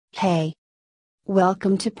Hey!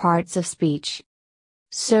 Welcome to Parts of Speech.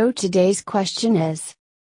 So today's question is: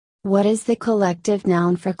 what is the collective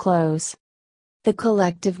noun for clothes? The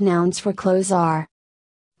collective nouns for clothes are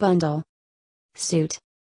bundle, suit,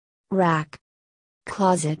 rack,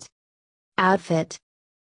 closet, outfit,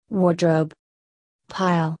 wardrobe,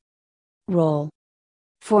 pile, roll.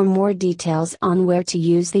 For more details on where to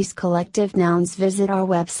use these collective nouns, visit our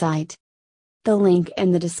website. The link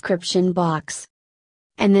in the description box.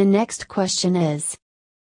 And the next question is: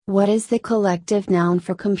 what is the collective noun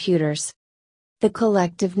for computers? The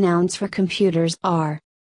collective nouns for computers are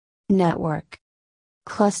network,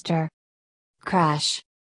 cluster, crash,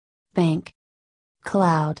 bank,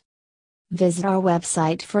 cloud. Visit our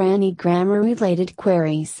website for any grammar-related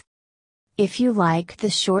queries. If you like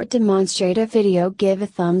the short demonstrative video, give a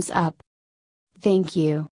thumbs up. Thank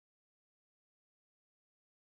you.